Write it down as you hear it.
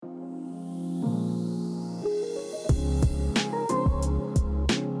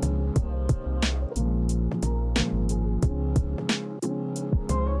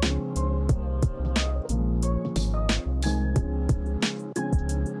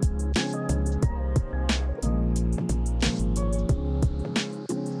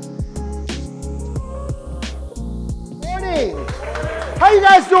you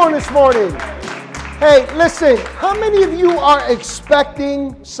guys doing this morning? Hey, listen, how many of you are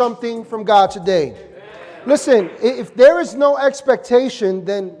expecting something from God today? Listen, if there is no expectation,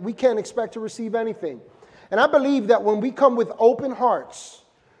 then we can't expect to receive anything. And I believe that when we come with open hearts,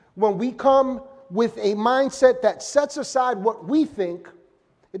 when we come with a mindset that sets aside what we think,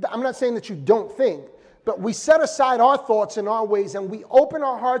 I'm not saying that you don't think, but we set aside our thoughts and our ways and we open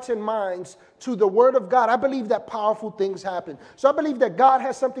our hearts and minds to the Word of God, I believe that powerful things happen. So I believe that God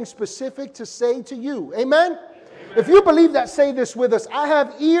has something specific to say to you. Amen? If you believe that, say this with us. I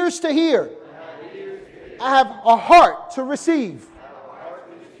have ears to hear. I have a heart to receive.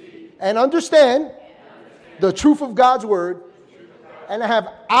 And understand the truth of God's Word. And I have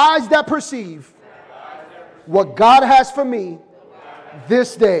eyes that perceive what God has for me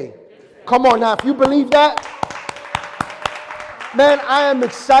this day. Come on now, if you believe that, man, I am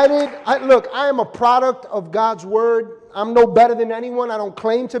excited. I am a product of God's Word. I'm no better than anyone. I don't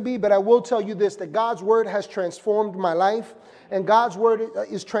claim to be, but I will tell you this, that God's Word has transformed my life, and God's Word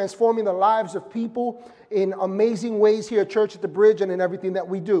is transforming the lives of people in amazing ways here at Church at the Bridge and in everything that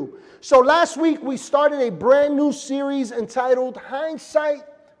we do. So last week, we started a brand new series entitled Hindsight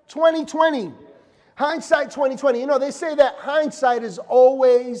 2020. Hindsight 2020. You know, they say that hindsight is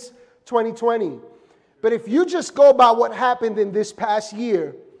always 2020. But if you just go by what happened in this past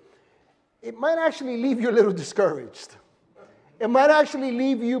year, it might actually leave you a little discouraged. It might actually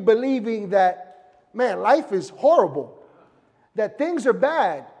leave you believing that, man, life is horrible, that things are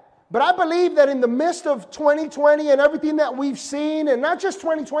bad. But I believe that in the midst of 2020 and everything that we've seen, and not just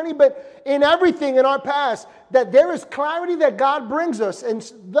 2020, but in everything in our past, that there is clarity that God brings us. And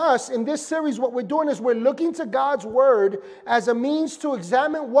thus, in this series, what we're doing is we're looking to God's Word as a means to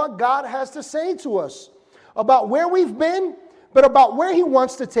examine what God has to say to us about where we've been, but about where He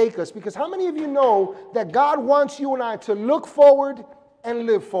wants to take us. Because how many of you know that God wants you and I to look forward and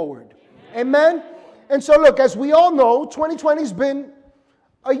live forward? Amen? And so look, as we all know, 2020's been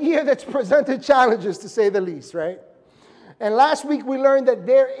a year that's presented challenges, to say the least, right? And last week we learned that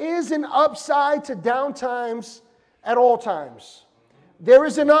there is an upside to down times at all times. There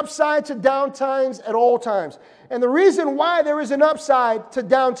is an upside to down times at all times. And the reason why there is an upside to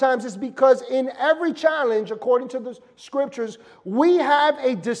down times is because in every challenge, according to the scriptures, we have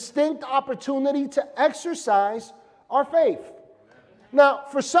a distinct opportunity to exercise our faith. Now,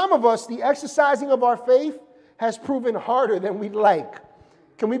 for some of us, the exercising of our faith has proven harder than we'd like.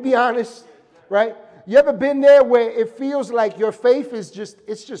 Can we be honest, right? You ever been there where it feels like your faith is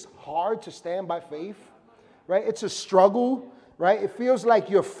it's just hard to stand by faith, right? It's a struggle, right? It feels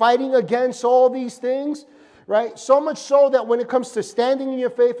like you're fighting against all these things, right? So much so that when it comes to standing in your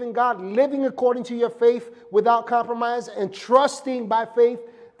faith in God, living according to your faith without compromise, and trusting by faith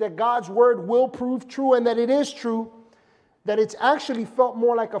that God's Word will prove true and that it is true, that it's actually felt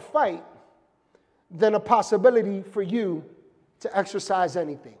more like a fight than a possibility for you to exercise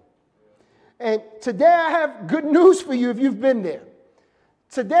anything. And today I have good news for you if you've been there.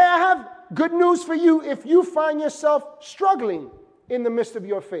 Today I have good news for you if you find yourself struggling in the midst of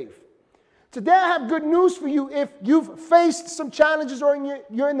your faith. Today I have good news for you if you've faced some challenges or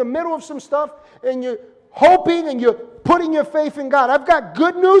you're in the middle of some stuff and you're hoping and you're putting your faith in God. I've got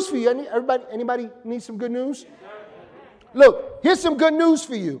good news for you. Anybody need some good news? Look, here's some good news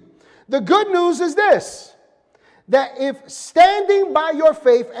for you. The good news is this, that if standing by your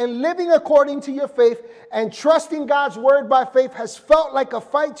faith and living according to your faith and trusting God's Word by faith has felt like a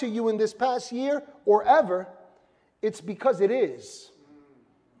fight to you in this past year or ever, it's because it is.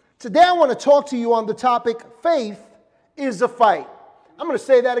 Today I want to talk to you on the topic, faith is a fight. I'm going to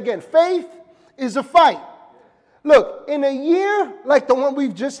say that again. Faith is a fight. Look, in a year like the one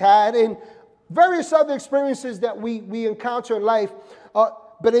we've just had and various other experiences that we encounter in life,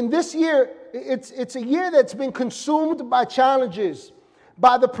 but in this year, it's a year that's been consumed by challenges,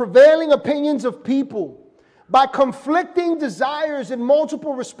 by the prevailing opinions of people, by conflicting desires and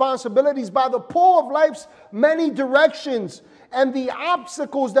multiple responsibilities, by the pull of life's many directions, and the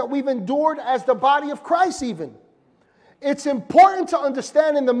obstacles that we've endured as the body of Christ even. It's important to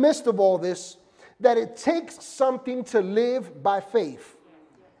understand in the midst of all this that it takes something to live by faith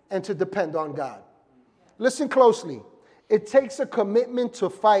and to depend on God. Listen closely. It takes a commitment to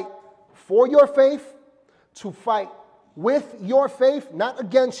fight for your faith, to fight with your faith, not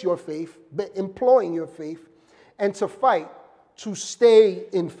against your faith, but employing your faith, and to fight to stay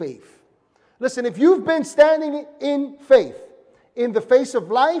in faith. Listen, if you've been standing in faith in the face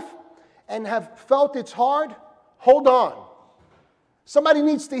of life and have felt it's hard, hold on. Somebody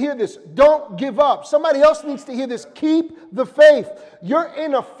needs to hear this. Don't give up. Somebody else needs to hear this. Keep the faith. You're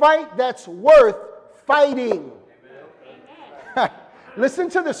in a fight that's worth fighting. Listen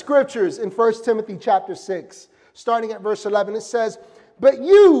to the scriptures in 1 Timothy chapter 6, starting at verse 11. It says, "But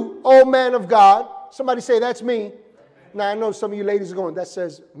you, O man of God," somebody say, "That's me." Now, I know some of you ladies are going, "That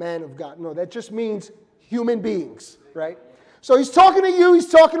says man of God." No, that just means human beings, right? So he's talking to you, he's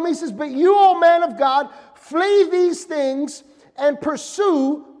talking to me. He says, "But you, O man of God, flee these things and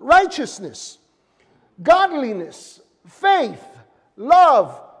pursue righteousness, godliness, faith,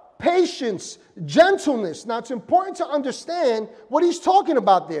 love, patience, gentleness." Now, it's important to understand what he's talking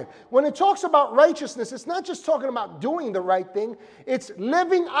about there. When it talks about righteousness, it's not just talking about doing the right thing. It's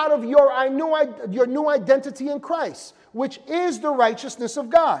living out of your new identity in Christ, which is the righteousness of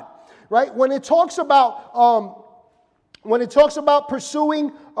God, right? When it talks about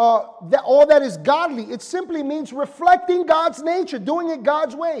pursuing all that is godly, it simply means reflecting God's nature, doing it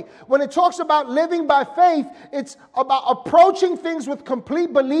God's way. When it talks about living by faith, it's about approaching things with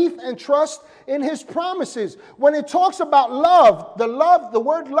complete belief and trust in His promises. When it talks about love, the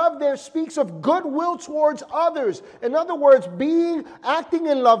word love there speaks of goodwill towards others. In other words, acting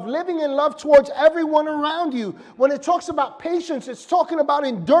in love, living in love towards everyone around you. When it talks about patience, it's talking about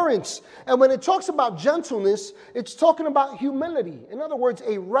endurance. And when it talks about gentleness, it's talking about humility. In other words,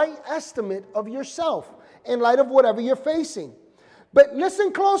 a right estimate of yourself in light of whatever you're facing. But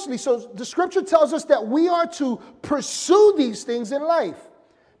listen closely. So the scripture tells us that we are to pursue these things in life.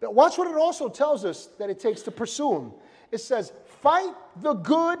 But watch what it also tells us that it takes to pursue them. It says, fight the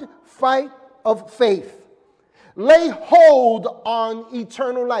good fight of faith. Lay hold on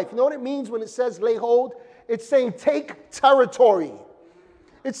eternal life. You know what it means when it says lay hold? It's saying take territory.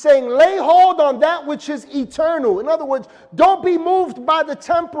 It's saying lay hold on that which is eternal. In other words, don't be moved by the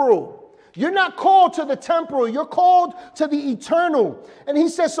temporal. You're not called to the temporal. You're called to the eternal. And he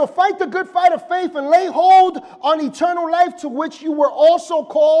says, so fight the good fight of faith and lay hold on eternal life, to which you were also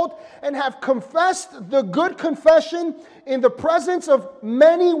called, and have confessed the good confession in the presence of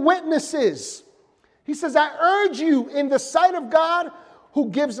many witnesses. He says, I urge you in the sight of God, who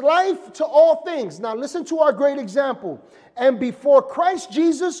gives life to all things. Now listen to our great example. And before Christ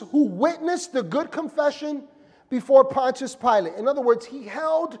Jesus, who witnessed the good confession before Pontius Pilate. In other words, he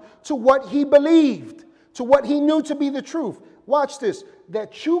held to what he believed, to what he knew to be the truth. Watch this.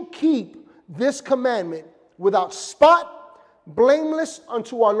 That you keep this commandment without spot, blameless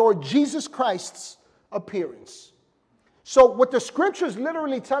unto our Lord Jesus Christ's appearance. So what the scripture is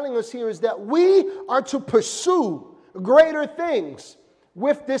literally telling us here is that we are to pursue greater things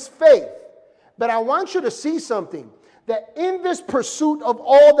with this faith. But I want you to see something, that in this pursuit of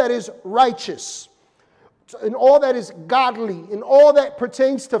all that is righteous, in all that is godly, in all that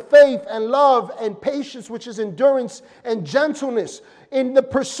pertains to faith and love and patience, which is endurance and gentleness, in the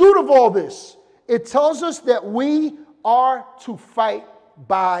pursuit of all this, it tells us that we are to fight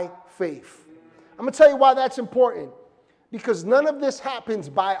by faith. I'm going to tell you why that's important. Because none of this happens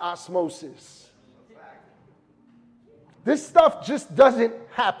by osmosis. This stuff just doesn't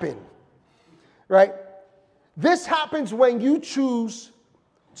happen, right? This happens when you choose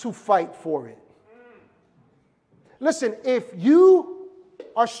to fight for it. Listen, if you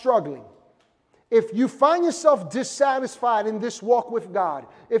are struggling, if you find yourself dissatisfied in this walk with God,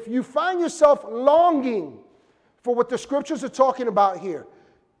 if you find yourself longing for what the scriptures are talking about here,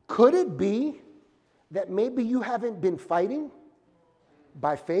 could it be that maybe you haven't been fighting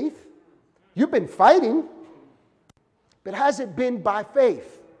by faith? You've been fighting, but has it been by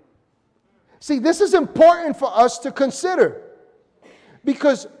faith? See, this is important for us to consider,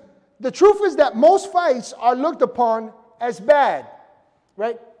 because the truth is that most fights are looked upon as bad,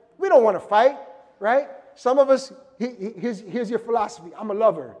 right? We don't want to fight, right? Some of us, here's your philosophy. I'm a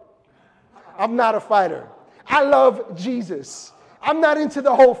lover. I'm not a fighter. I love Jesus. I'm not into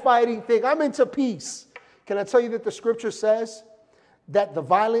the whole fighting thing. I'm into peace. Can I tell you that the scripture says that the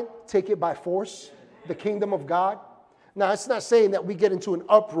violent take it by force, the kingdom of God? Now, it's not saying that we get into an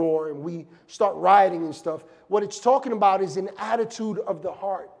uproar and we start rioting and stuff. What it's talking about is an attitude of the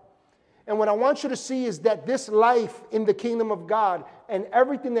heart. And what I want you to see is that this life in the kingdom of God and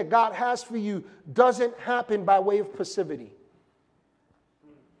everything that God has for you doesn't happen by way of passivity.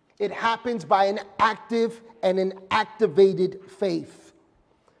 It happens by an active and an activated faith.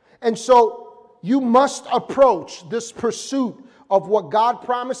 And so you must approach this pursuit of what God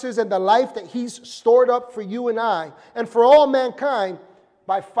promises and the life that He's stored up for you and I and for all mankind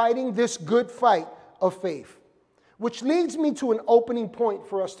by fighting this good fight of faith. Which leads me to an opening point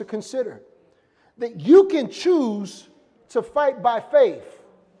for us to consider. That you can choose to fight by faith.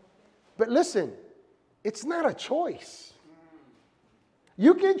 But listen, it's not a choice.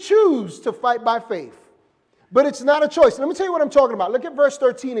 You can choose to fight by faith, but it's not a choice. Let me tell you what I'm talking about. Look at verse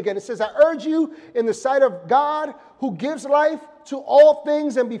 13 again. It says, I urge you in the sight of God, who gives life to all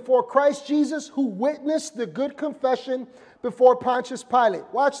things and before Christ Jesus, who witnessed the good confession before Pontius Pilate.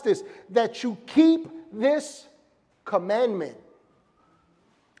 Watch this. That you keep this commandment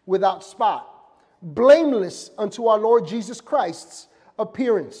without spot, blameless unto our Lord Jesus Christ's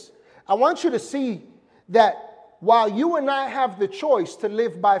appearance. I want you to see that while you and I have the choice to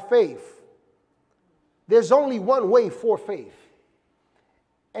live by faith, there's only one way for faith.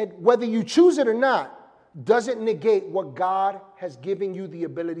 And whether you choose it or not, doesn't negate what God has given you the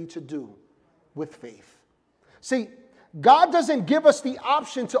ability to do with faith. See, God doesn't give us the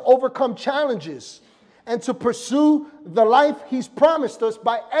option to overcome challenges and to pursue the life He's promised us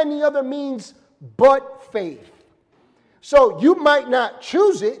by any other means but faith. So you might not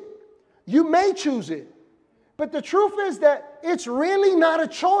choose it, you may choose it, but the truth is that it's really not a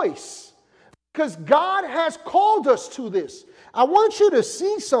choice because God has called us to this. I want you to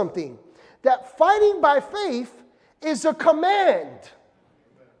see something, that fighting by faith is a command.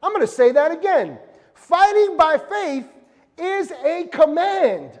 I'm going to say that again. Fighting by faith is a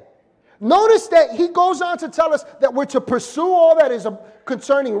command. Notice that he goes on to tell us that we're to pursue all that is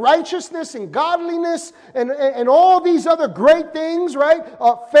concerning righteousness and godliness and all these other great things, right?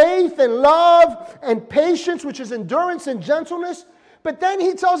 Faith and love and patience, which is endurance and gentleness. But then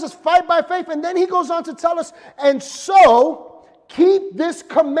he tells us fight by faith, and then he goes on to tell us, and so keep this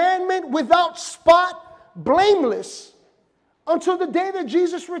commandment without spot, blameless, until the day that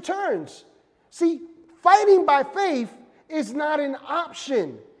Jesus returns. See, fighting by faith is not an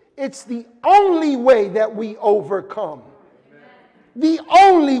option. It's the only way that we overcome. The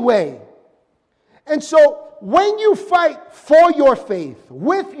only way. And so when you fight for your faith,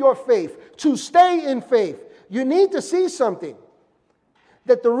 with your faith, to stay in faith, you need to see something.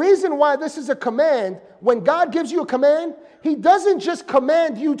 That the reason why this is a command, when God gives you a command, He doesn't just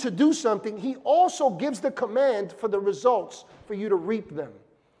command you to do something, He also gives the command for the results, for you to reap them.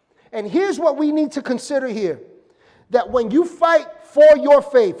 And here's what we need to consider here. That when you fight for your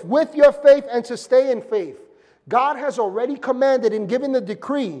faith, with your faith, and to stay in faith, God has already commanded and given the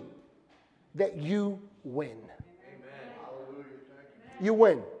decree that you win. Amen. You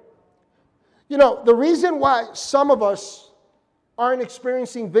win. You know, the reason why some of us aren't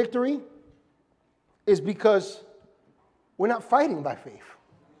experiencing victory is because we're not fighting by faith.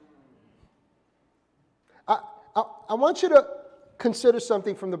 I want you to consider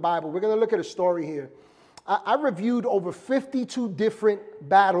something from the Bible. We're going to look at a story here. I reviewed over 52 different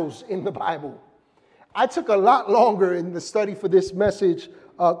battles in the Bible. I took a lot longer in the study for this message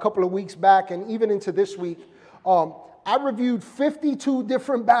a couple of weeks back and even into this week. I reviewed 52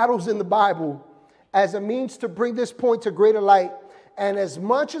 different battles in the Bible as a means to bring this point to greater light. And as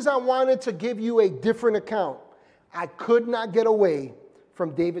much as I wanted to give you a different account, I could not get away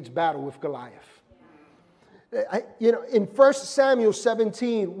from David's battle with Goliath. In 1 Samuel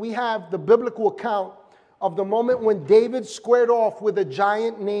 17, we have the biblical account of the moment when David squared off with a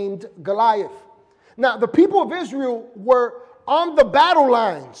giant named Goliath. Now, the people of Israel were on the battle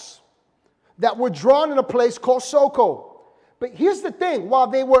lines that were drawn in a place called Soko. But here's the thing, while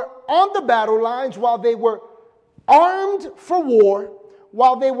they were on the battle lines, while they were armed for war,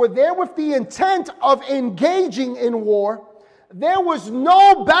 while they were there with the intent of engaging in war, there was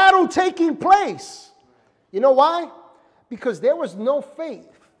no battle taking place. You know why? Because there was no faith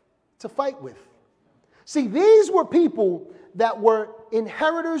to fight with. See, these were people that were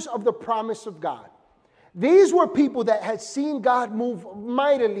inheritors of the promise of God. These were people that had seen God move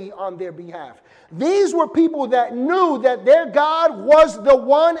mightily on their behalf. These were people that knew that their God was the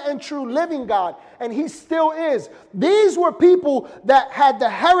one and true living God, and He still is. These were people that had the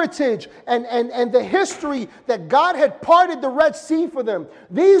heritage and the history that God had parted the Red Sea for them.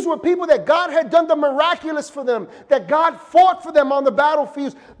 These were people that God had done the miraculous for them, that God fought for them on the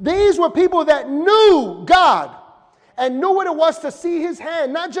battlefields. These were people that knew God and knew what it was to see His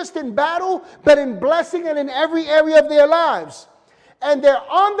hand, not just in battle, but in blessing and in every area of their lives. And they're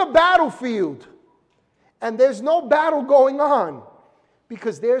on the battlefield, and there's no battle going on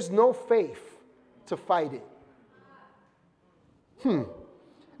because there's no faith to fight it.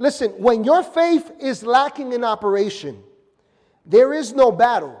 Listen, when your faith is lacking in operation, there is no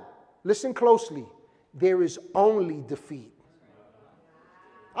battle. Listen closely. There is only defeat.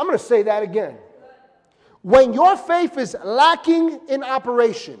 I'm going to say that again. When your faith is lacking in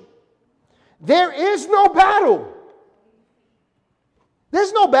operation, there is no battle.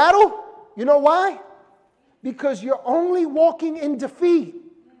 There's no battle. You know why? Because you're only walking in defeat.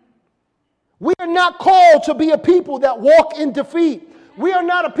 We are not called to be a people that walk in defeat. We are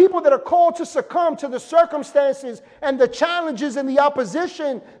not a people that are called to succumb to the circumstances and the challenges and the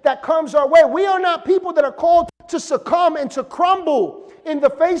opposition that comes our way. We are not people that are called to succumb and to crumble in the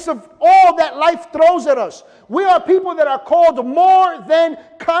face of all that life throws at us. We are people that are called more than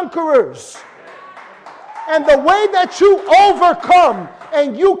conquerors. And the way that you overcome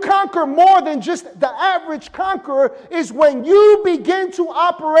and you conquer more than just the average conqueror is when you begin to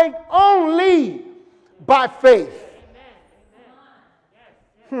operate only by faith.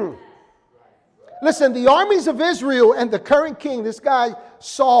 Listen, the armies of Israel and the current king, this guy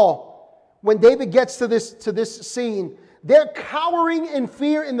Saul, when David gets to this scene, they're cowering in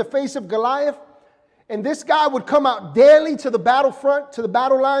fear in the face of Goliath. And this guy would come out daily to the battlefront, to the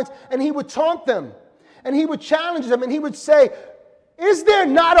battle lines, and he would taunt them. And he would challenge them, and he would say, is there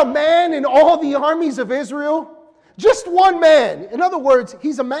not a man in all the armies of Israel? Just one man. In other words,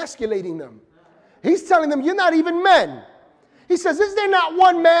 he's emasculating them. He's telling them, you're not even men. He says, is there not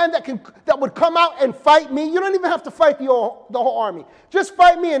one man that would come out and fight me? You don't even have to fight the whole army. Just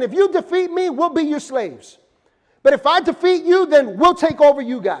fight me, and if you defeat me, we'll be your slaves. But if I defeat you, then we'll take over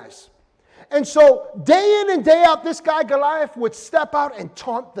you guys. And so day in and day out, this guy Goliath would step out and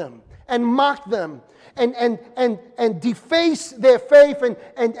taunt them and mock them and deface their faith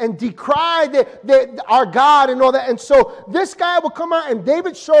and decry our God and all that. And so this guy will come out, and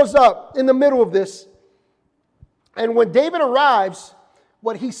David shows up in the middle of this. And when David arrives,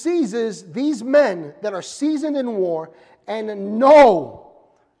 what he sees is these men that are seasoned in war and know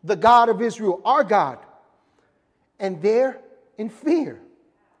the God of Israel, our God. And they're in fear.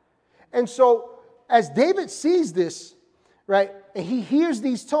 And so as David sees this, right, and he hears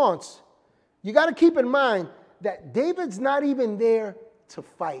these taunts, you got to keep in mind that David's not even there to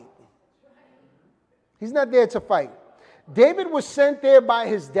fight. He's not there to fight. David was sent there by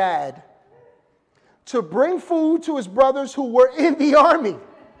his dad to bring food to his brothers who were in the army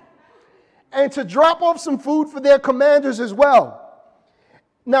and to drop off some food for their commanders as well.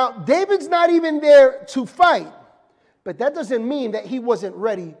 Now, David's not even there to fight, but that doesn't mean that he wasn't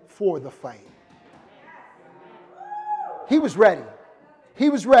ready for the fight. He was ready. He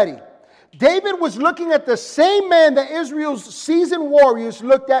was ready. David was looking at the same man that Israel's seasoned warriors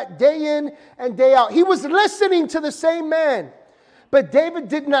looked at day in and day out. He was listening to the same man. But David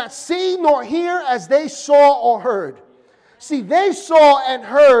did not see nor hear as they saw or heard. See, they saw and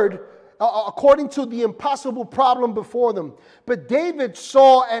heard according to the impossible problem before them. But David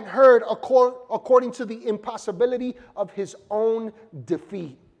saw and heard according to the impossibility of his own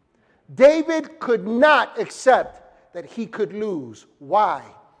defeat. David could not accept that he could lose. Why?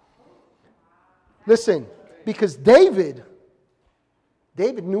 Listen, because David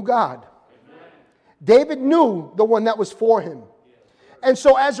knew God. David knew the one that was for him. And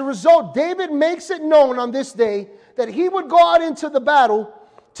so as a result, David makes it known on this day that he would go out into the battle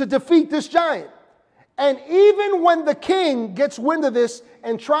to defeat this giant. And even when the king gets wind of this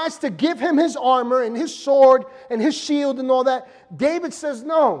and tries to give him his armor and his sword and his shield and all that, David says,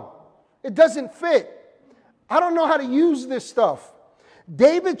 no, it doesn't fit. I don't know how to use this stuff.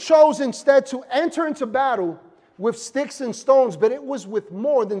 David chose instead to enter into battle with sticks and stones, but it was with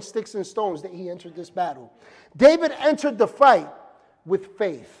more than sticks and stones that he entered this battle. David entered the fight with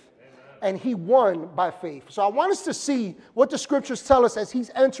faith, and he won by faith. So I want us to see what the scriptures tell us as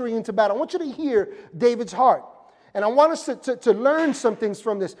he's entering into battle. I want you to hear David's heart, and I want us to learn some things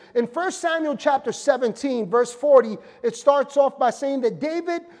from this. In 1 Samuel chapter 17, verse 40, it starts off by saying that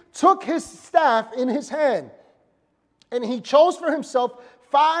David took his staff in his hand, and he chose for himself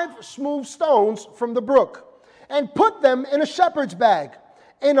 5 smooth stones from the brook and put them in a shepherd's bag,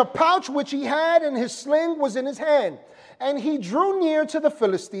 in a pouch which he had, and his sling was in his hand. And he drew near to the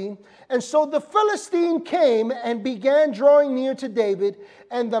Philistine. And so the Philistine came and began drawing near to David,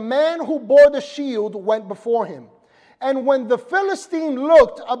 and the man who bore the shield went before him. And when the Philistine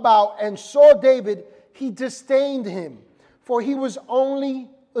looked about and saw David, he disdained him, for he was only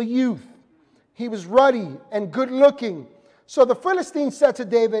a youth. He was ruddy and good looking. So the Philistine said to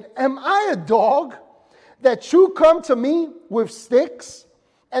David, am I a dog that you come to me with sticks?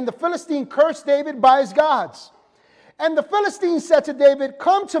 And the Philistine cursed David by his gods. And the Philistine said to David,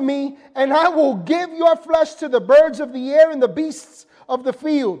 come to me, and I will give your flesh to the birds of the air and the beasts of the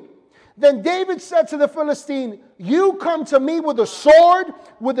field. Then David said to the Philistine, you come to me with a sword,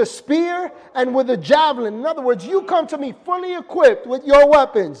 with a spear, and with a javelin. In other words, you come to me fully equipped with your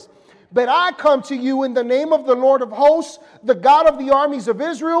weapons. But I come to you in the name of the Lord of hosts, the God of the armies of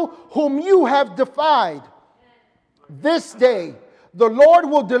Israel, whom you have defied. This day the Lord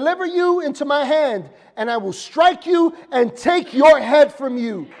will deliver you into my hand, and I will strike you and take your head from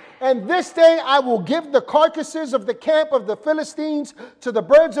you. And this day I will give the carcasses of the camp of the Philistines to the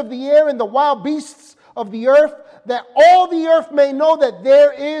birds of the air and the wild beasts of the earth, that all the earth may know that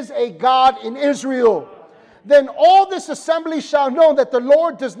there is a God in Israel. Then all this assembly shall know that the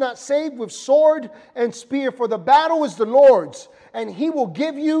Lord does not save with sword and spear, for the battle is the Lord's, and he will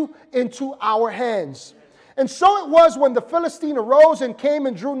give you into our hands. And so it was when the Philistine arose and came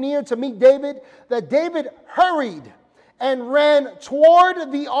and drew near to meet David, that David hurried and ran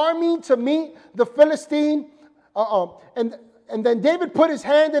toward the army to meet the Philistine. And then David put his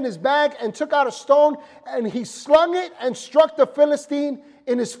hand in his bag and took out a stone, and he slung it and struck the Philistine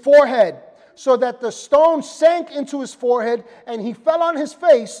in his forehead, so that the stone sank into his forehead, and he fell on his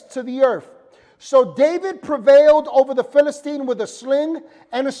face to the earth. So David prevailed over the Philistine with a sling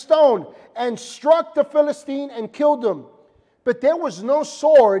and a stone, and struck the Philistine and killed him. But there was no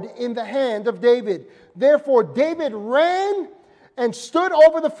sword in the hand of David. Therefore David ran and stood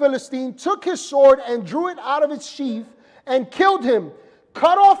over the Philistine, took his sword and drew it out of its sheath, and killed him,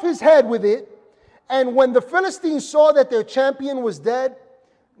 cut off his head with it. And when the Philistines saw that their champion was dead,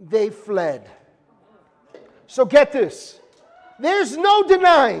 they fled. So get this. There's no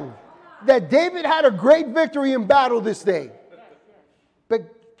denying that David had a great victory in battle this day.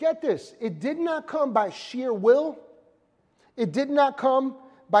 But get this. It did not come by sheer will. It did not come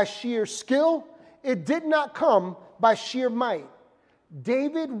by sheer skill. It did not come by sheer might.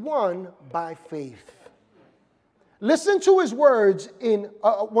 David won by faith. Listen to his words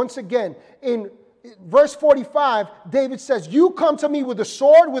once again. In verse 45, David says, you come to me with a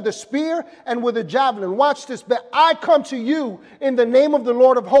sword, with a spear, and with a javelin. Watch this. But I come to you in the name of the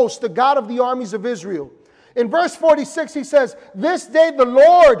Lord of hosts, the God of the armies of Israel. In verse 46, he says, this day the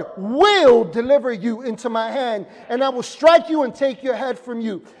Lord will deliver you into my hand, and I will strike you and take your head from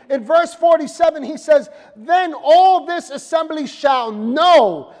you. In verse 47, he says, then all this assembly shall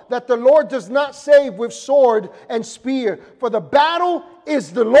know that the Lord does not save with sword and spear, for the battle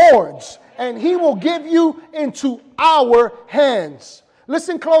is the Lord's, and he will give you into our hands.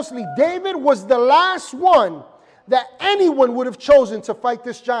 Listen closely. David was the last one that anyone would have chosen to fight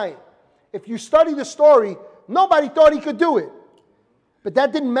this giant. If you study the story, nobody thought he could do it. But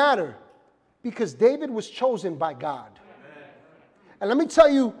that didn't matter, because David was chosen by God. And let me tell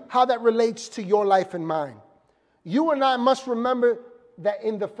you how that relates to your life and mine. You and I must remember that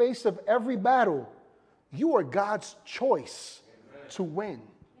in the face of every battle, you are God's choice to win.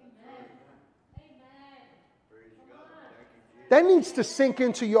 That needs to sink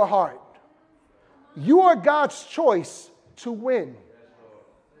into your heart. You are God's choice to win.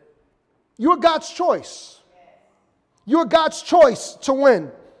 You're God's choice. You're God's choice to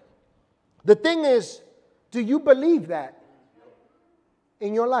win. The thing is, do you believe that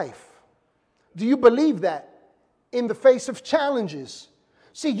in your life? Do you believe that in the face of challenges?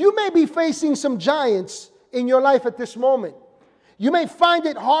 See, you may be facing some giants in your life at this moment. You may find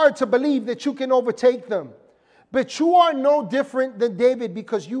it hard to believe that you can overtake them. But you are no different than David,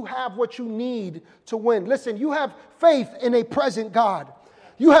 because you have what you need to win. Listen, you have faith in a present God.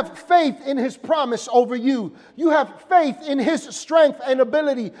 You have faith in his promise over you. You have faith in his strength and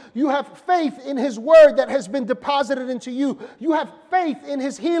ability. You have faith in his word that has been deposited into you. You have faith in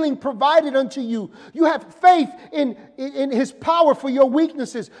his healing provided unto you. You have faith in his power for your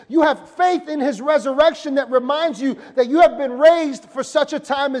weaknesses. You have faith in his resurrection that reminds you that you have been raised for such a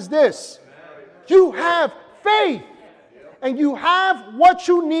time as this. You have faith, and you have what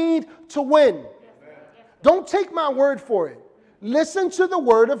you need to win. Don't take my word for it. Listen to the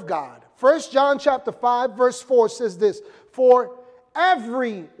word of God. 1 John chapter 5, verse 4 says this, for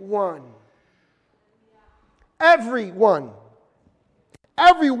everyone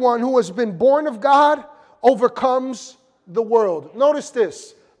who has been born of God overcomes the world. Notice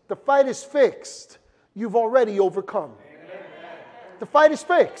this, the fight is fixed. You've already overcome. The fight is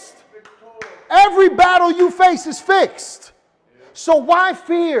fixed. Every battle you face is fixed. So why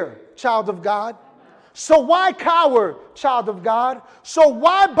fear, child of God? So why cower, child of God? So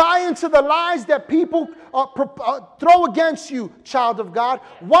why buy into the lies that people throw against you, child of God?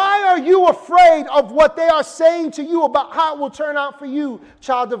 Why are you afraid of what they are saying to you about how it will turn out for you,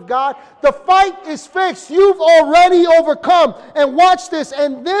 child of God? The fight is fixed. You've already overcome. And watch this.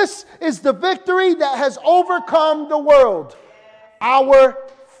 And this is the victory that has overcome the world. Our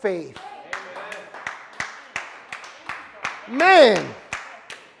faith. Man.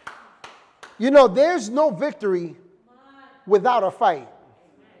 You know, there's no victory without a fight.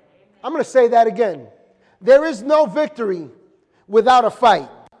 I'm going to say that again. There is no victory without a fight.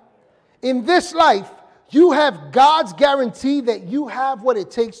 In this life, you have God's guarantee that you have what it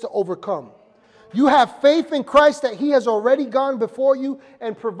takes to overcome. You have faith in Christ that he has already gone before you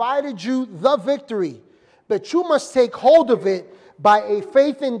and provided you the victory. But you must take hold of it by a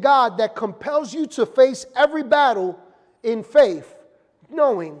faith in God that compels you to face every battle in faith,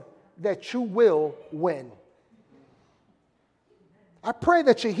 knowing that you will win. I pray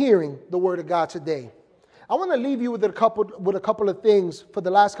that you're hearing the word of God today. I want to leave you with a couple of things for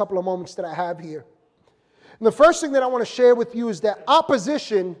the last couple of moments that I have here. And the first thing that I want to share with you is that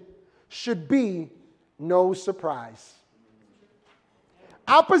opposition should be no surprise.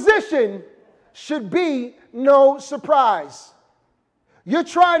 Opposition should be no surprise. You're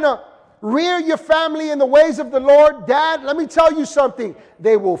trying to rear your family in the ways of the Lord. Dad, let me tell you something.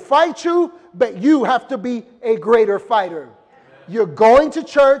 They will fight you, but you have to be a greater fighter. You're going to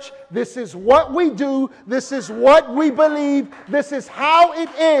church. This is what we do. This is what we believe. This is how it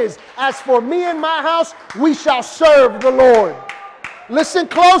is. As for me and my house, we shall serve the Lord. Listen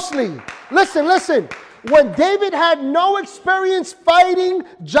closely. Listen. When David had no experience fighting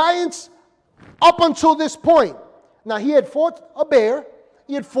giants up until this point. Now, he had fought a bear.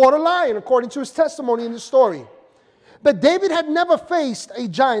 He had fought a lion, according to his testimony in the story. But David had never faced a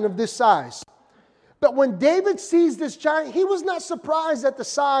giant of this size. But when David sees this giant, he was not surprised at the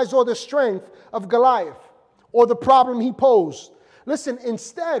size or the strength of Goliath or the problem he posed. Listen,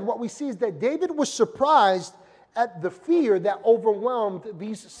 instead, what we see is that David was surprised at the fear that overwhelmed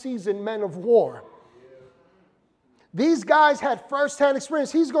these seasoned men of war. These guys had firsthand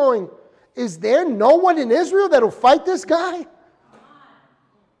experience. He's going, is there no one in Israel that will fight this guy?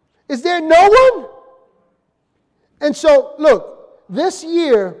 Is there no one? And so, look, this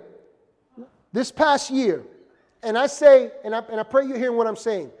past year, and I say, and I pray you're hearing what I'm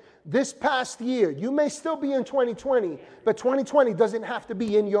saying. This past year, you may still be in 2020, but 2020 doesn't have to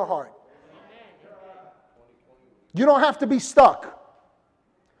be in your heart. You don't have to be stuck.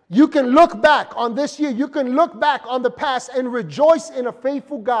 You can look back on this year. You can look back on the past and rejoice in a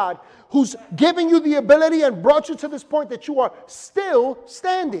faithful God who's given you the ability and brought you to this point that you are still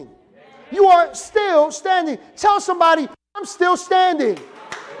standing. You are still standing. Tell somebody, I'm still standing.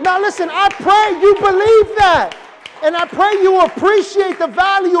 Now listen, I pray you believe that. And I pray you appreciate the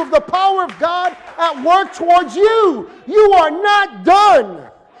value of the power of God at work towards you. You are not done.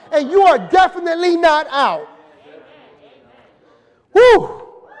 And you are definitely not out. Whew.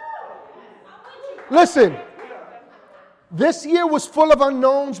 Listen, this year was full of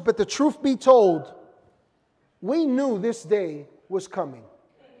unknowns, but the truth be told, we knew this day was coming.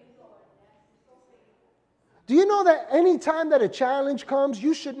 Do you know that any time that a challenge comes,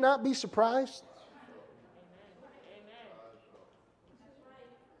 you should not be surprised?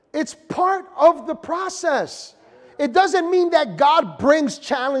 It's part of the process. It doesn't mean that God brings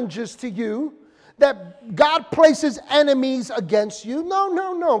challenges to you, that God places enemies against you.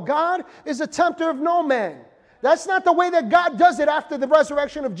 No. God is a tempter of no man. That's not the way that God does it after the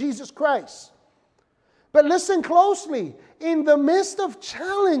resurrection of Jesus Christ. But listen closely. In the midst of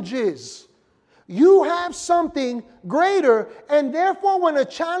challenges, you have something greater, and therefore when a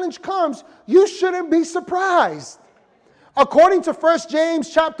challenge comes, you shouldn't be surprised. According to 1 James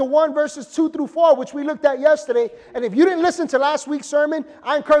chapter 1, verses 2 through 4, which we looked at yesterday, and if you didn't listen to last week's sermon,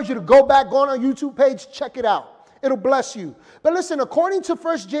 I encourage you to go back, go on our YouTube page, check it out. It'll bless you. But listen, according to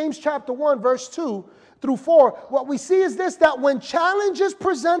 1 James chapter 1, verse 2 through 4, what we see is this, that when challenges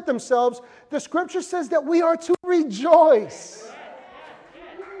present themselves, the scripture says that we are to rejoice.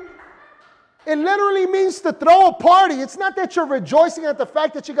 It literally means to throw a party. It's not that you're rejoicing at the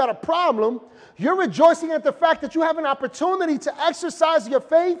fact that you got a problem. You're rejoicing at the fact that you have an opportunity to exercise your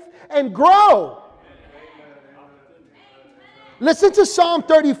faith and grow. Listen to Psalm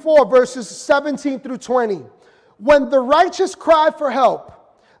 34, verses 17 through 20. When the righteous cry for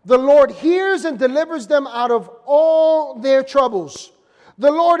help, the Lord hears and delivers them out of all their troubles. The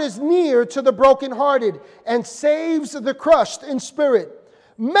Lord is near to the brokenhearted and saves the crushed in spirit.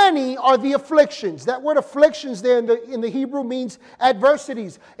 Many are the afflictions. That word afflictions there in the Hebrew means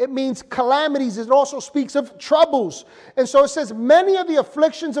adversities. It means calamities. It also speaks of troubles. And so it says, many are the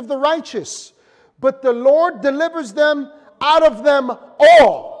afflictions of the righteous, but the Lord delivers them out of them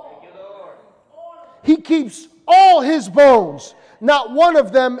all. He keeps all his bones. Not one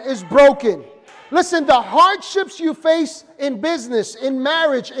of them is broken. Listen, the hardships you face in business, in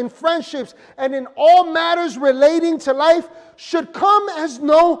marriage, in friendships, and in all matters relating to life should come as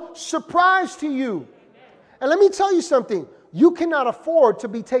no surprise to you. And let me tell you something. You cannot afford to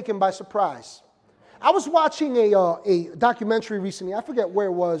be taken by surprise. I was watching a documentary recently. I forget where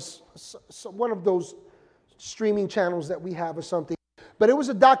it was. One of those streaming channels that we have or something. But it was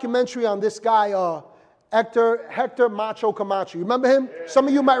a documentary on this guy, Hector Macho Camacho. You remember him? Some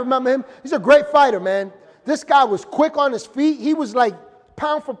of you might remember him. He's a great fighter, man. This guy was quick on his feet. He was like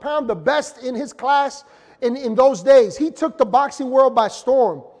pound for pound the best in his class in those days. He took the boxing world by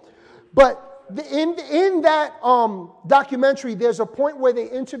storm. But in that documentary, there's a point where they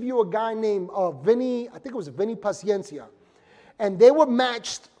interview a guy named Vinny, I think it was Vinny Paciencia. and they were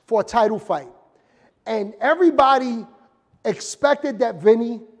matched for a title fight. And everybody expected that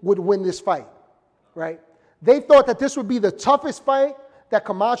Vinny would win this fight, right? They thought that this would be the toughest fight that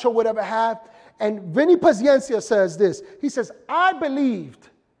Camacho would ever have. And Vinny Paciencia says this. He says, I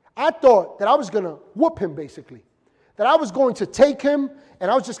thought that I was going to whoop him, basically. That I was going to take him and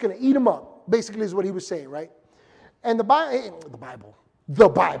I was just going to eat him up, basically is what he was saying, right? And the Bible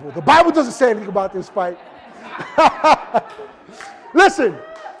doesn't say anything about this fight. Listen.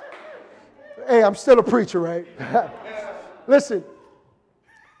 Hey, I'm still a preacher, right? Listen.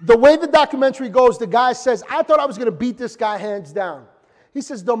 The way the documentary goes, the guy says, I thought I was going to beat this guy hands down. He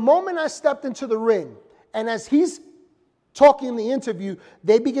says, the moment I stepped into the ring, and as he's talking in the interview,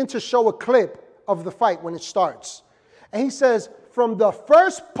 they begin to show a clip of the fight when it starts. And he says, from the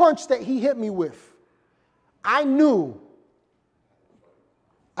first punch that he hit me with, I knew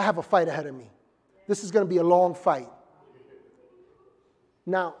I have a fight ahead of me. This is going to be a long fight.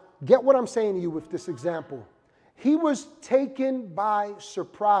 Now, get what I'm saying to you with this example. He was taken by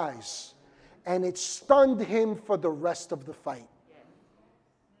surprise, and it stunned him for the rest of the fight.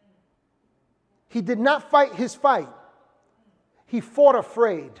 He did not fight his fight. He fought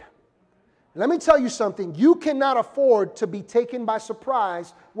afraid. Let me tell you something. You cannot afford to be taken by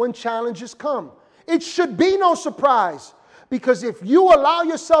surprise when challenges come. It should be no surprise. Because if you allow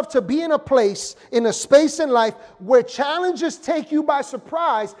yourself to be in a place, in a space in life where challenges take you by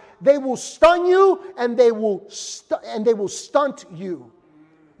surprise, they will stun you and they will stunt you.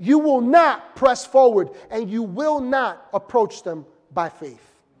 You will not press forward and you will not approach them by faith.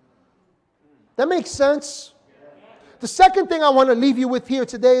 That makes sense? The second thing I want to leave you with here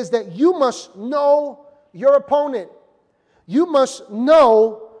today is that you must know your opponent. You must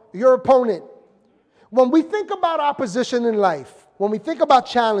know your opponent. When we think about opposition in life, when we think about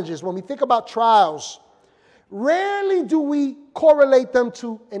challenges, when we think about trials, rarely do we correlate them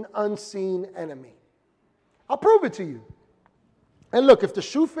to an unseen enemy. I'll prove it to you. And look, if the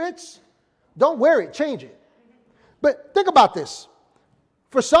shoe fits, don't wear it, change it. But think about this.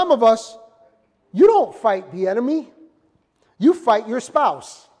 For some of us, you don't fight the enemy. You fight your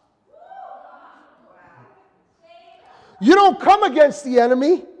spouse. You don't come against the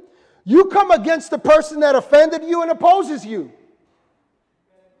enemy. You come against the person that offended you and opposes you.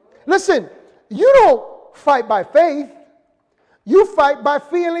 Listen, you don't fight by faith. You fight by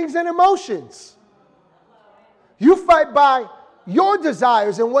feelings and emotions. You fight by your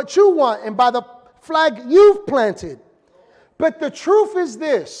desires and what you want and by the flag you've planted. But the truth is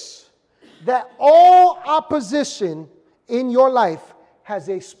this, that all opposition in your life has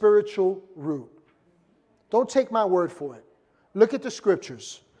a spiritual root. Don't take my word for it. Look at the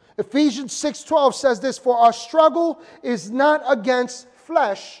scriptures. Ephesians 6:12 says this, for our struggle is not against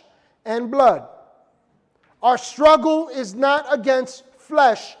flesh and blood. Our struggle is not against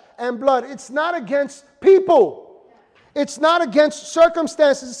flesh and blood. It's not against people. It's not against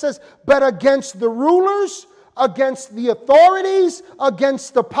circumstances. It says, but against the rulers, against the authorities,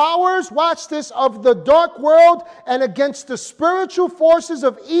 against the powers, watch this, of the dark world, and against the spiritual forces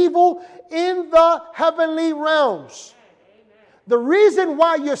of evil in the heavenly realms. The reason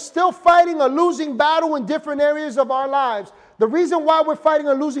why you're still fighting a losing battle in different areas of our lives, the reason why we're fighting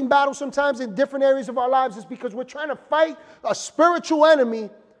a losing battle sometimes in different areas of our lives is because we're trying to fight a spiritual enemy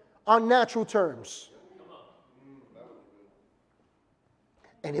on natural terms.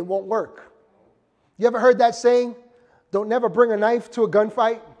 And it won't work. You ever heard that saying, don't never bring a knife to a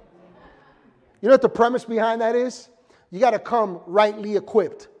gunfight? You know what the premise behind that is? You got to come rightly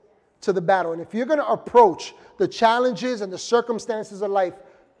equipped to the battle. And if you're going to approach the challenges and the circumstances of life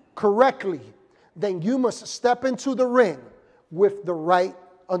correctly, then you must step into the ring with the right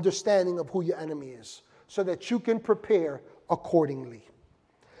understanding of who your enemy is so that you can prepare accordingly.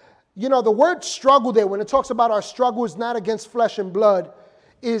 You know, the word struggle there, when it talks about our struggle is not against flesh and blood,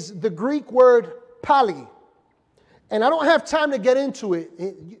 is the Greek word pali. And I don't have time to get into it.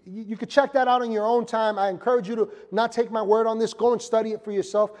 You can check that out in your own time. I encourage you to not take my word on this. Go and study it for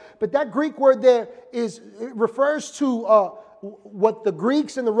yourself. But that Greek word there it refers to what the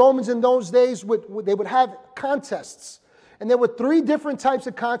Greeks and the Romans in those days, they would have contests. And there were 3 different types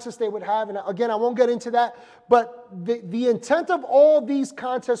of contests they would have. And again, I won't get into that. But the intent of all these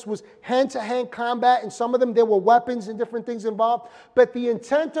contests was hand-to-hand combat. And some of them, there were weapons and different things involved. But the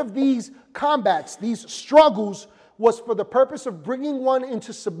intent of these combats, these struggles, was for the purpose of bringing one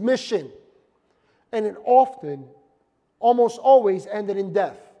into submission. And it often, almost always, ended in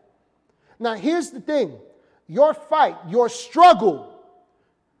death. Now, here's the thing. Your fight, your struggle,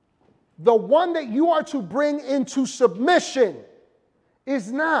 the one that you are to bring into submission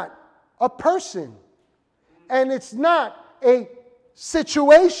is not a person. And it's not a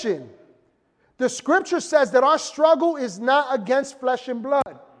situation. The scripture says that our struggle is not against flesh and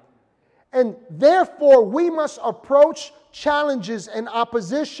blood. And therefore, we must approach challenges and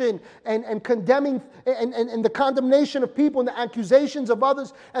opposition and condemning and the condemnation of people and the accusations of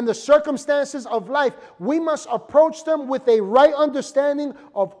others and the circumstances of life. We must approach them with a right understanding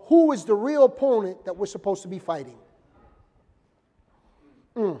of who is the real opponent that we're supposed to be fighting.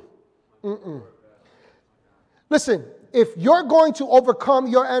 Listen, if you're going to overcome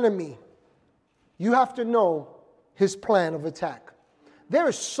your enemy, you have to know his plan of attack. There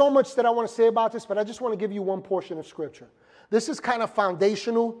is so much that I want to say about this, but I just want to give you one portion of Scripture. This is kind of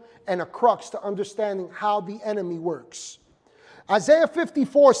foundational and a crux to understanding how the enemy works. Isaiah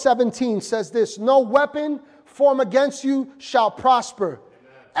 54:17 says this, "No weapon formed against you shall prosper."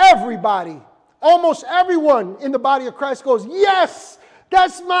 Amen. Everybody, almost everyone in the body of Christ goes, "Yes,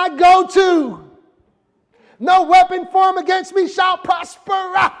 that's my go-to. No weapon formed against me shall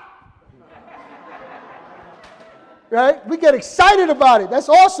prosper." Right? We get excited about it. That's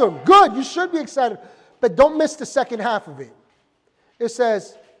awesome. Good. You should be excited. But don't miss the second half of it. It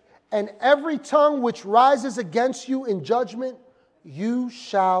says, "And every tongue which rises against you in judgment, you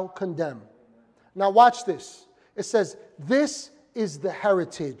shall condemn." Now watch this. It says, "This is the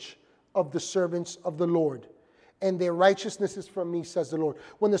heritage of the servants of the Lord, and their righteousness is from me, says the Lord."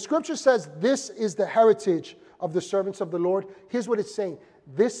 When the scripture says, "This is the heritage of the servants of the Lord," here's what it's saying.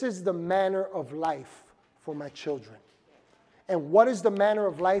 This is the manner of life for my children. And what is the manner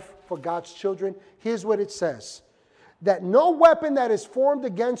of life for God's children? Here's what it says. That no weapon that is formed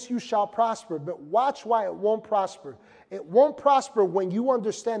against you shall prosper. But watch why it won't prosper. It won't prosper when you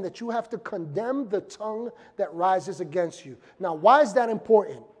understand that you have to condemn the tongue that rises against you. Now, why is that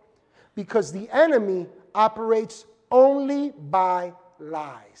important? Because the enemy operates only by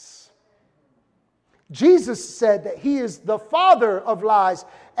lies. Jesus said that he is the father of lies.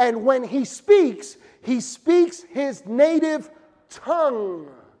 And when he speaks his native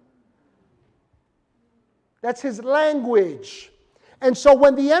tongue. That's his language. And so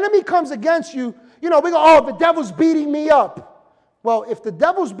when the enemy comes against you, we go, "Oh, the devil's beating me up." Well, if the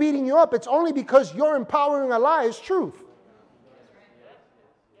devil's beating you up, it's only because you're empowering a lie as truth.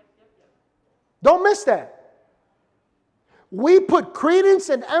 Don't miss that. We put credence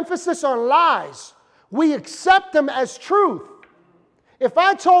and emphasis on lies. We accept them as truth. If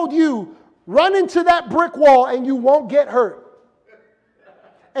I told you, run into that brick wall and you won't get hurt,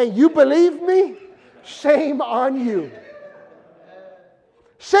 and you believe me, shame on you.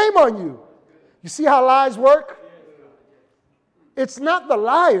 Shame on you. You see how lies work? It's not the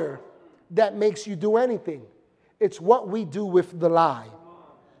liar that makes you do anything. It's what we do with the lie.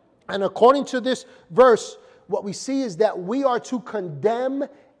 And according to this verse, what we see is that we are to condemn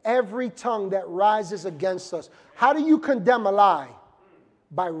every tongue that rises against us. How do you condemn a lie?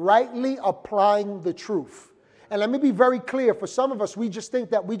 By rightly applying the truth. And let me be very clear. For some of us, we just think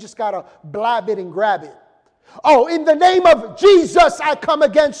that we just got to blab it and grab it. "Oh, in the name of Jesus, I come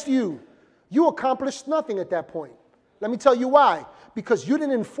against you." You accomplished nothing at that point. Let me tell you why. Because you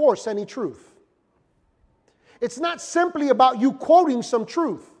didn't enforce any truth. It's not simply about you quoting some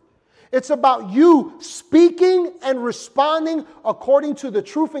truth. It's about you speaking and responding according to the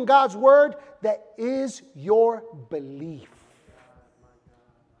truth in God's word that is your belief.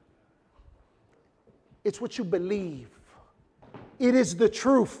 It's what you believe. It is the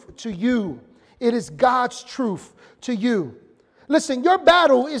truth to you. It is God's truth to you. Listen, your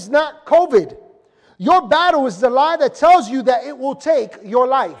battle is not COVID. Your battle is the lie that tells you that it will take your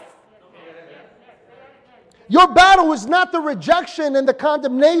life. Your battle is not the rejection and the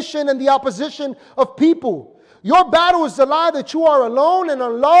condemnation and the opposition of people. Your battle is the lie that you are alone and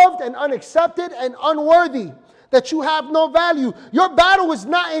unloved and unaccepted and unworthy, that you have no value. Your battle is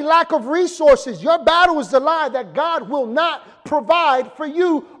not a lack of resources. Your battle is the lie that God will not provide for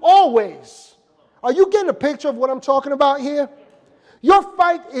you always. Are you getting a picture of what I'm talking about here? Your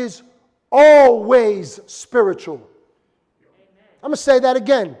fight is always spiritual. I'm going to say that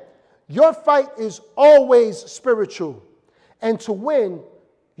again. Your fight is always spiritual. And to win,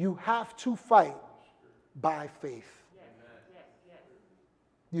 you have to fight by faith.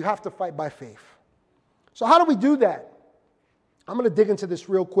 You have to fight by faith. So how do we do that? I'm going to dig into this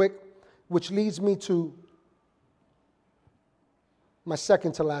real quick, which leads me to my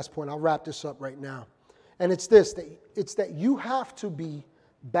second to last point. I'll wrap this up right now. And it's this, it's that you have to be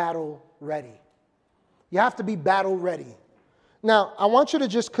battle ready. You have to be battle ready. Now, I want you to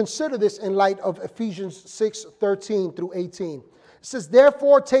just consider this in light of Ephesians 6:13 through 18. It says,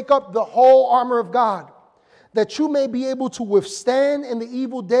 "Therefore take up the whole armor of God, that you may be able to withstand in the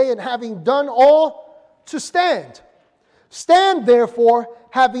evil day, and having done all, to stand. Stand therefore,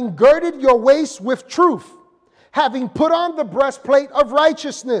 having girded your waist with truth, having put on the breastplate of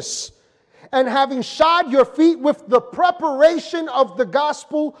righteousness, and having shod your feet with the preparation of the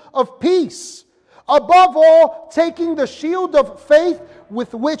gospel of peace. Above all, taking the shield of faith,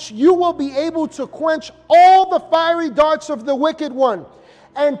 with which you will be able to quench all the fiery darts of the wicked one.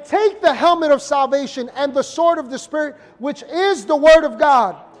 And take the helmet of salvation and the sword of the Spirit, which is the word of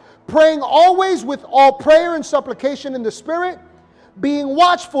God, praying always with all prayer and supplication in the Spirit, being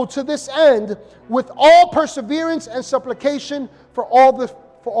watchful to this end with all perseverance and supplication for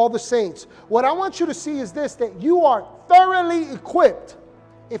all the saints. What I want you to see is this, that you are thoroughly equipped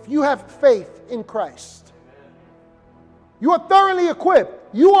if you have faith in Christ. You are thoroughly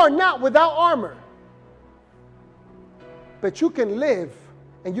equipped. You are not without armor. But you can live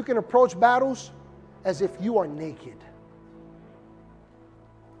and you can approach battles as if you are naked.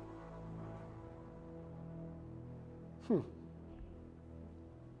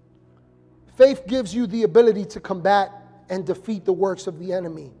 Faith gives you the ability to combat and defeat the works of the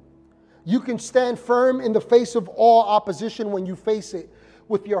enemy. You can stand firm in the face of all opposition when you face it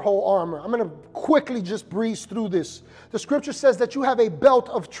with your whole armor. I'm going to quickly just breeze through this. The scripture says that you have a belt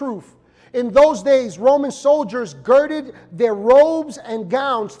of truth. In those days, Roman soldiers girded their robes and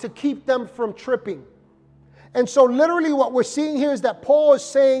gowns to keep them from tripping. And so literally what we're seeing here is that Paul is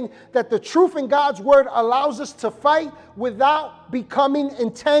saying that the truth in God's word allows us to fight without becoming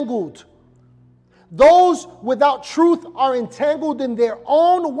entangled. Those without truth are entangled in their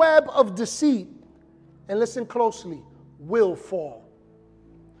own web of deceit. And listen closely, will fall.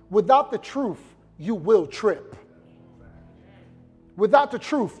 Without the truth, you will trip. Without the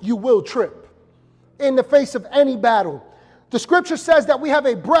truth, you will trip in the face of any battle. The scripture says that we have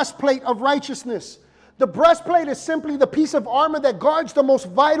a breastplate of righteousness. The breastplate is simply the piece of armor that guards the most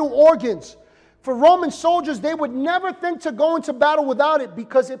vital organs. For Roman soldiers, they would never think to go into battle without it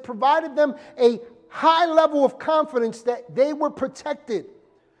because it provided them a high level of confidence that they were protected.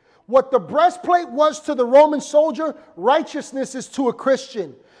 What the breastplate was to the Roman soldier, righteousness is to a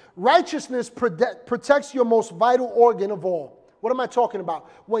Christian. Righteousness protects your most vital organ of all. What am I talking about?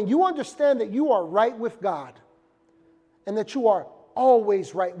 When you understand that you are right with God and that you are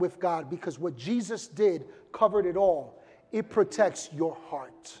always right with God because what Jesus did covered it all, it protects your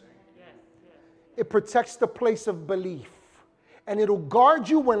heart. It protects the place of belief. And it'll guard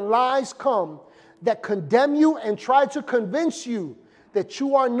you when lies come that condemn you and try to convince you that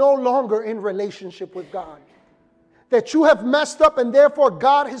you are no longer in relationship with God. That you have messed up and therefore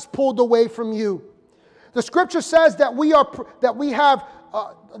God has pulled away from you. The scripture says that we have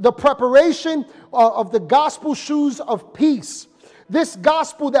the preparation of the gospel shoes of peace. This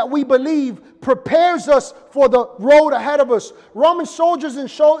gospel that we believe prepares us for the road ahead of us. Roman soldiers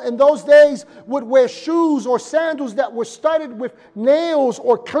in those days would wear shoes or sandals that were studded with nails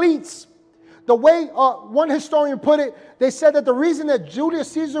or cleats. The way one historian put it, they said that the reason that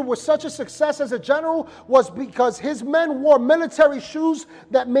Julius Caesar was such a success as a general was because his men wore military shoes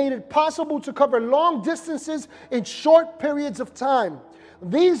that made it possible to cover long distances in short periods of time.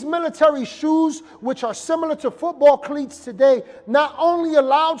 These military shoes, which are similar to football cleats today, not only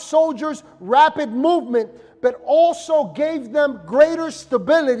allowed soldiers rapid movement, but also gave them greater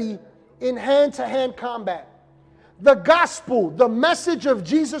stability in hand-to-hand combat. The gospel, the message of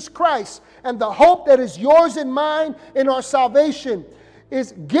Jesus Christ, and the hope that is yours and mine in our salvation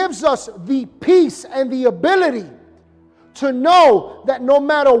gives us the peace and the ability to know that no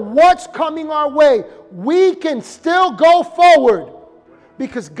matter what's coming our way, we can still go forward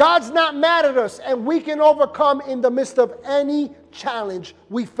because God's not mad at us and we can overcome in the midst of any challenge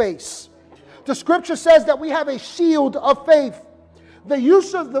we face. The scripture says that we have a shield of faith. The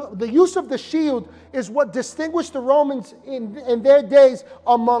use of the shield is what distinguished the Romans in their days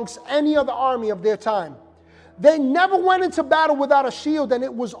amongst any other army of their time. They never went into battle without a shield, and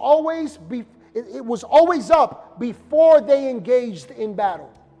it was always up before they engaged in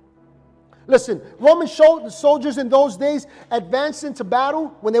battle. Listen, Roman soldiers in those days advanced into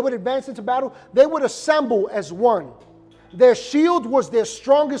battle. When they would advance into battle, they would assemble as one. Their shield was their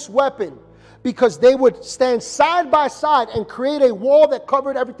strongest weapon, because they would stand side by side and create a wall that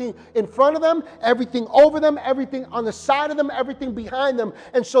covered everything in front of them, everything over them, everything on the side of them, everything behind them.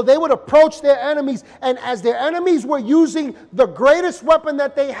 And so they would approach their enemies, and as their enemies were using the greatest weapon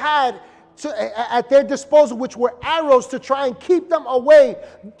that they had at their disposal, which were arrows, to try and keep them away,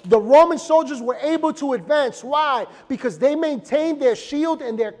 the Roman soldiers were able to advance. Why? Because they maintained their shield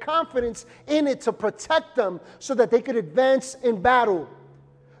and their confidence in it to protect them so that they could advance in battle.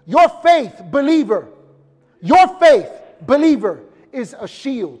 Your faith, believer, is a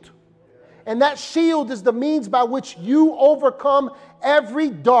shield. And that shield is the means by which you overcome every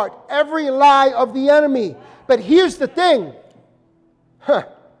dart, every lie of the enemy. But here's the thing.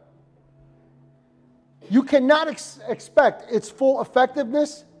 You cannot expect its full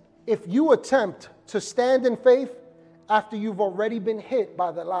effectiveness if you attempt to stand in faith after you've already been hit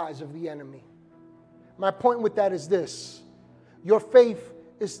by the lies of the enemy. My point with that is this. Your faith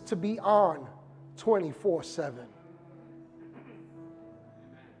is to be on 24/7.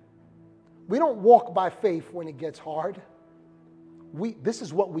 We don't walk by faith when it gets hard. This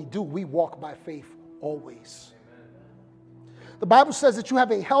is what we do. We walk by faith always. The Bible says that you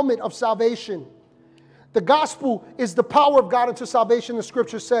have a helmet of salvation. The gospel is the power of God unto salvation, the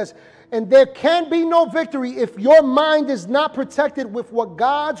scripture says. And there can be no victory if your mind is not protected with what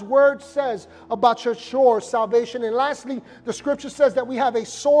God's word says about your sure salvation. And lastly, the scripture says that we have a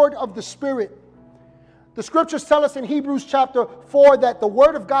sword of the Spirit. The scriptures tell us in Hebrews chapter 4 that the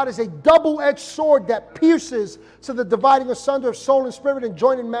word of God is a double-edged sword that pierces to the dividing asunder of soul and spirit and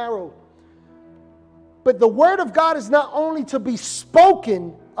joint and marrow. But the word of God is not only to be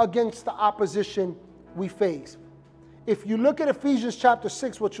spoken against the opposition we face. If you look at Ephesians chapter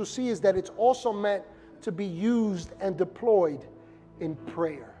 6, what you'll see is that it's also meant to be used and deployed in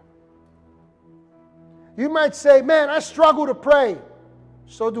prayer. You might say, man, I struggle to pray.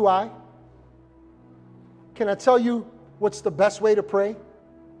 So do I. Can I tell you what's the best way to pray?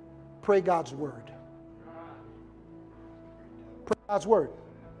 Pray God's word. Pray God's word.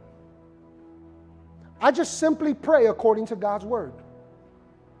 I just simply pray according to God's word.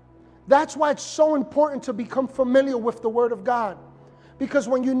 That's why it's so important to become familiar with the Word of God. Because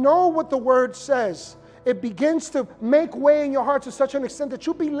when you know what the Word says, it begins to make way in your heart to such an extent that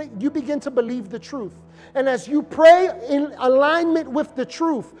you begin to believe the truth. And as you pray in alignment with the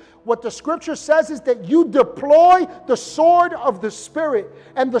truth, what the Scripture says is that you deploy the sword of the Spirit.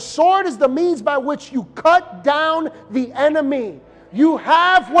 And the sword is the means by which you cut down the enemy. You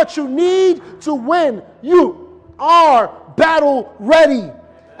have what you need to win. You are battle ready.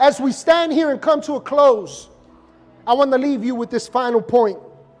 As we stand here and come to a close, I want to leave you with this final point.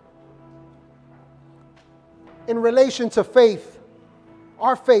 In relation to faith,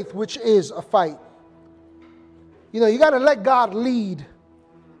 our faith, which is a fight. You got to let God lead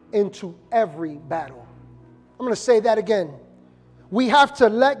into every battle. I'm going to say that again. We have to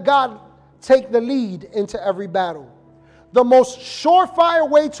let God take the lead into every battle. The most surefire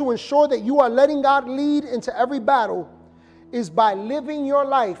way to ensure that you are letting God lead into every battle is by living your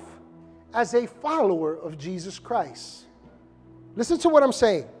life as a follower of Jesus Christ. Listen to what I'm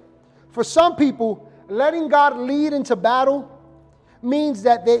saying. For some people, letting God lead into battle means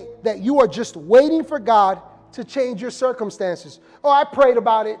that you are just waiting for God to change your circumstances. Oh, I prayed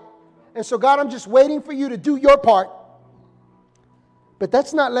about it. And so, God, I'm just waiting for you to do your part. But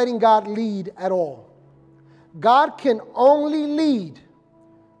that's not letting God lead at all. God can only lead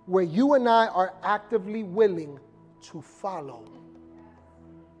where you and I are actively willing to follow.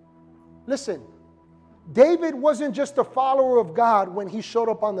 Listen, David wasn't just a follower of God when he showed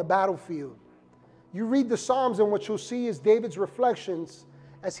up on the battlefield. You read the Psalms and what you'll see is David's reflections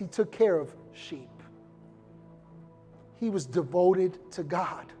as he took care of sheep. He was devoted to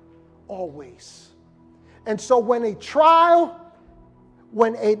God, always. And so when a trial,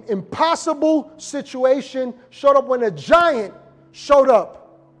 when an impossible situation showed up, when a giant showed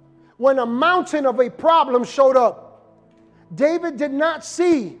up, when a mountain of a problem showed up, David did not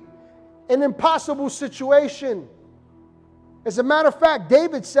see an impossible situation. As a matter of fact,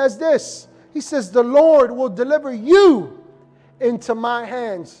 David says this. He says, the Lord will deliver you into my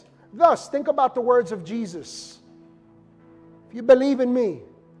hands. Thus, think about the words of Jesus. If you believe in me,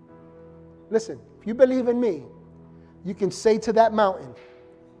 listen, if you believe in me, you can say to that mountain,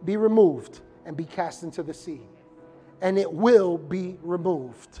 be removed and be cast into the sea. And it will be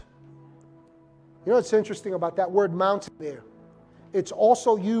removed. You know what's interesting about that word mountain there? It's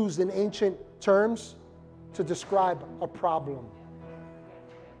also used in ancient terms to describe a problem.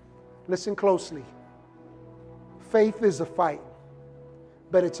 Listen closely. Faith is a fight,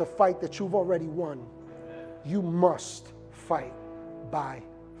 but it's a fight that you've already won. You must fight by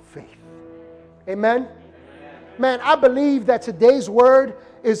faith. Amen? Man, I believe that today's word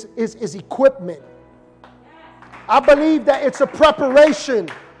is equipment. I believe that it's a preparation.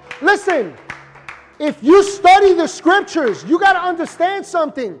 Listen, if you study the scriptures, you got to understand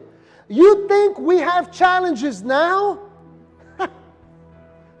something. You think we have challenges now?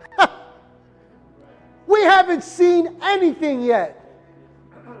 We haven't seen anything yet.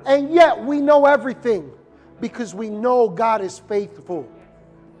 And yet we know everything because we know God is faithful.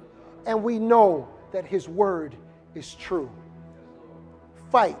 And we know that His word is true.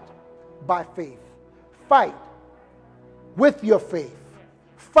 Fight by faith. Fight with your faith.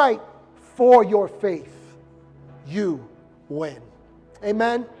 Fight for your faith. You win.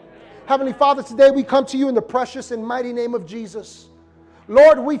 Amen. Heavenly Father, today we come to you in the precious and mighty name of Jesus.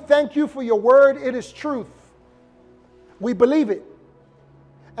 Lord, we thank you for your word. It is truth. We believe it.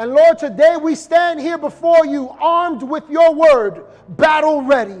 And Lord, today we stand here before you armed with your word, battle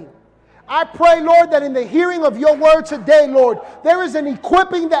ready. I pray, Lord, that in the hearing of your word today, Lord, there is an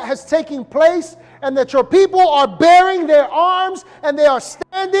equipping that has taken place and that your people are bearing their arms and they are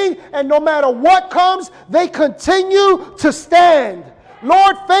standing, and no matter what comes, they continue to stand.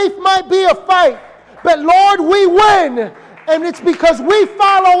 Lord, faith might be a fight, but Lord, we win, and it's because we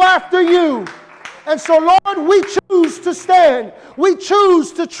follow after you. And so, Lord, we choose to stand. We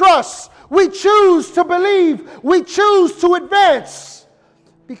choose to trust. We choose to believe. We choose to advance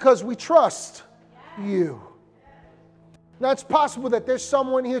because we trust you. Now, it's possible that there's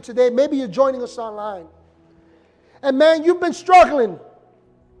someone here today, maybe you're joining us online, and man, you've been struggling.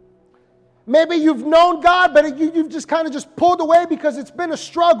 Maybe you've known God, but you've just kind of just pulled away because it's been a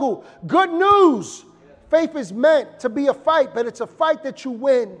struggle. Good news. Faith is meant to be a fight, but it's a fight that you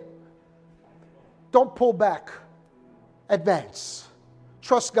win. Don't pull back. Advance.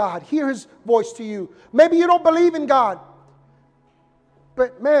 Trust God. Hear His voice to you. Maybe you don't believe in God.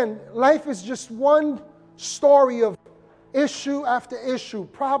 But man, life is just one story of issue after issue,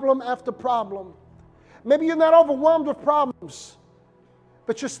 problem after problem. Maybe you're not overwhelmed with problems,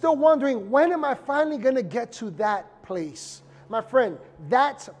 but you're still wondering, when am I finally going to get to that place? My friend,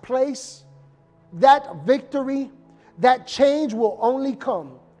 that place, that victory, that change will only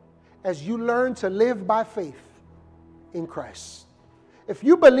come as you learn to live by faith in Christ. If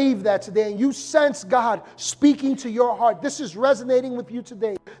you believe that today and you sense God speaking to your heart, this is resonating with you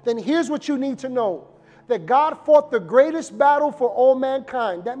today, then here's what you need to know. That God fought the greatest battle for all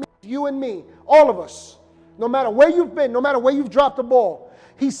mankind. That means you and me, all of us. No matter where you've been, no matter where you've dropped the ball.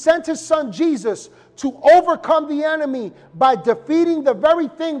 He sent His Son Jesus to overcome the enemy by defeating the very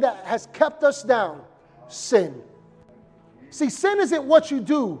thing that has kept us down, sin. See, sin isn't what you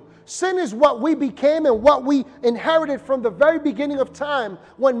do. Sin is what we became and what we inherited from the very beginning of time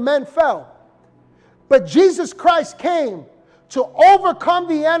when men fell. But Jesus Christ came to overcome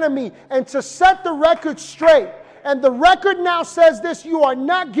the enemy and to set the record straight. And the record now says this: you are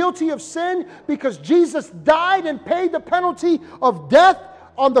not guilty of sin because Jesus died and paid the penalty of death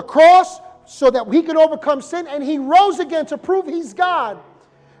on the cross so that He could overcome sin. And He rose again to prove He's God,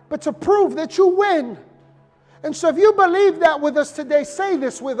 but to prove that you win. And so if you believe that with us today, say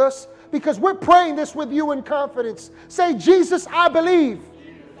this with us, because we're praying this with you in confidence. Say, Jesus, I believe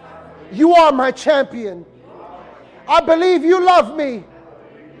you are my champion. I believe you love me.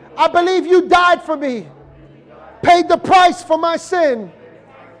 I believe you died for me, paid the price for my sin,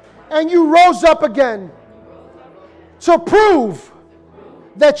 and you rose up again to prove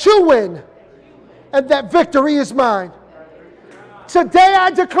that you win and that victory is mine. Today I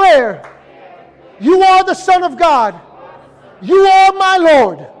declare you are the Son of God. You are my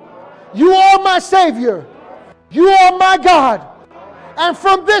Lord. You are my Savior. You are my God. And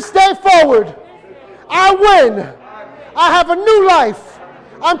from this day forward, I win. I have a new life.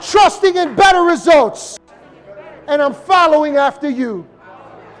 I'm trusting in better results. And I'm following after you.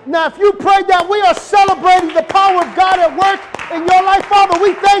 Now, if you prayed that, we are celebrating the power of God at work in your life. Father,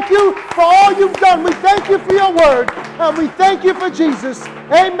 we thank you for all you've done. We thank you for your word. And we thank you for Jesus.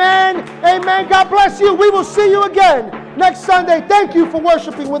 Amen. Amen. God bless you. We will see you again next Sunday. Thank you for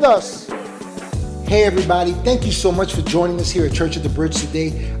worshiping with us. Hey everybody, thank you so much for joining us here at Church at the Bridge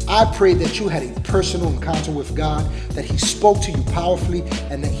today. I pray that you had a personal encounter with God, that He spoke to you powerfully,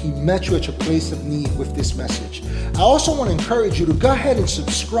 and that He met you at your place of need with this message. I also want to encourage you to go ahead and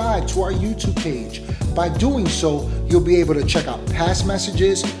subscribe to our YouTube page. By doing so, you'll be able to check out past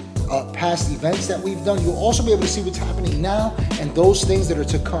messages, past events that we've done. You'll also be able to see what's happening now and those things that are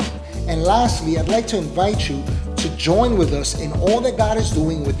to come. And lastly, I'd like to invite you to join with us in all that God is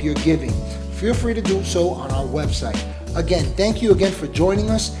doing with your giving. Feel free to do so on our website. Again, thank you again for joining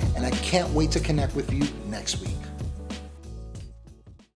us, and I can't wait to connect with you next week.